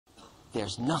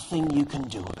there's nothing you can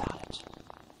do about it.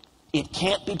 It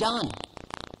can't be done.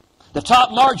 The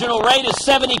top marginal rate is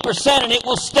 70%, and it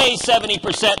will stay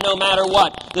 70% no matter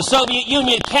what. The Soviet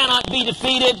Union cannot be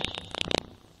defeated.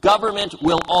 Government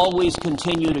will always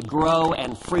continue to grow,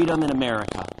 and freedom in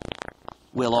America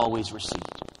will always recede.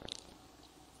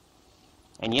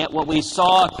 And yet what we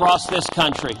saw across this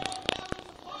country...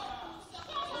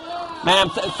 Ma'am,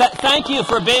 thank you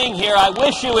for being here. I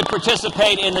wish you would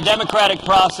participate in the democratic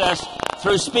process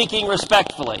through speaking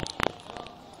respectfully.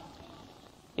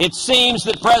 It seems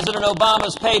that President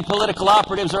Obama's paid political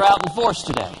operatives are out in force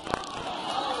today.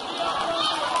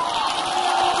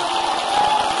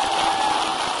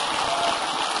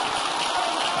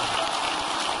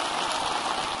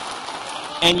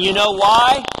 And you know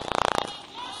why?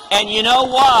 And you know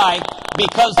why?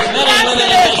 Because the men and women in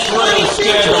this room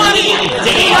scared the living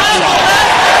daylights out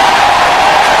of us.